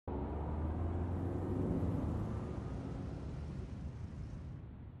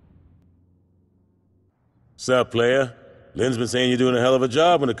Sup, player? Lynn's been saying you're doing a hell of a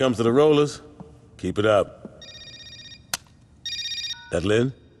job when it comes to the rollers. Keep it up. That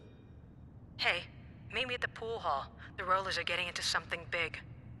Lynn? Hey, meet me at the pool hall. The rollers are getting into something big.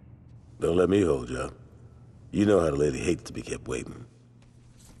 Don't let me hold you up. You know how the lady hates to be kept waiting.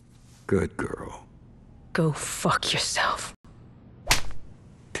 Good girl. Go fuck yourself.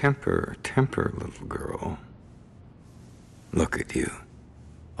 Temper, temper, little girl. Look at you.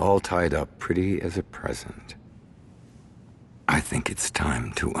 All tied up pretty as a present. I think it's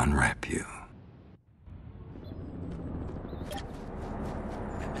time to unwrap you.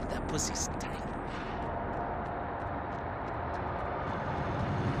 I bet that pussy's tight.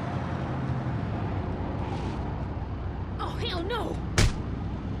 Oh, hell no!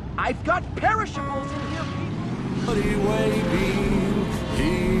 I've got perishables in here, people! Bloody waving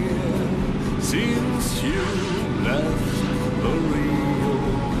here since you left the Rio,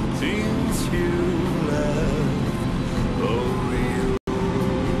 since you left the Rio.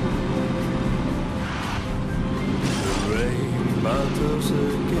 The rain batters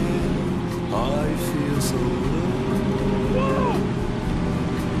again, I feel so low.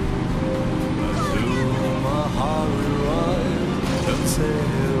 To my heart will ride and say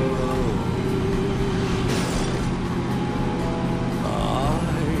hello.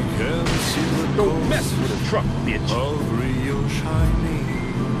 Don't mess with a truck, bitch! Of Rio shining,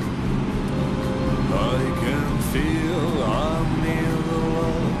 I can feel I'm near the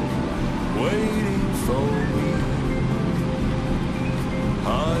love waiting for me. I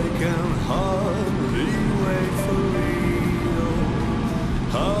can hardly wait for Rio,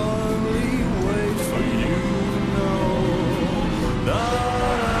 hardly wait for you to know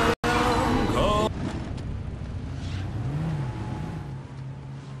that I am called.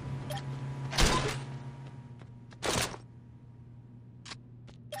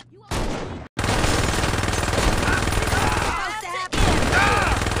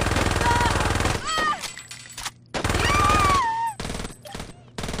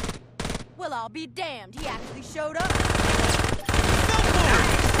 Well, I'll be damned. He actually showed up.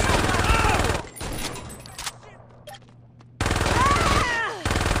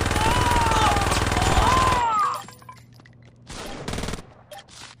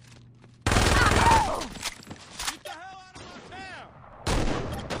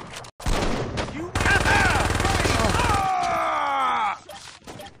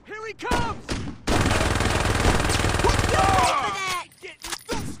 Here he comes!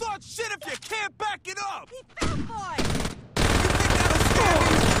 Don't start shit if you can't back it up! He fell for it.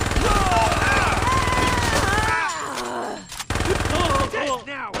 Dead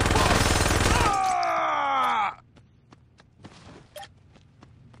now!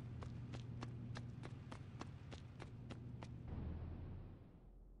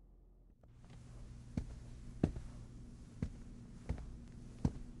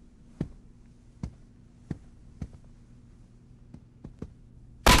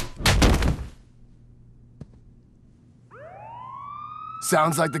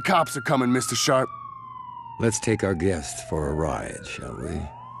 Sounds like the cops are coming, Mr. Sharp. Let's take our guest for a ride, shall we?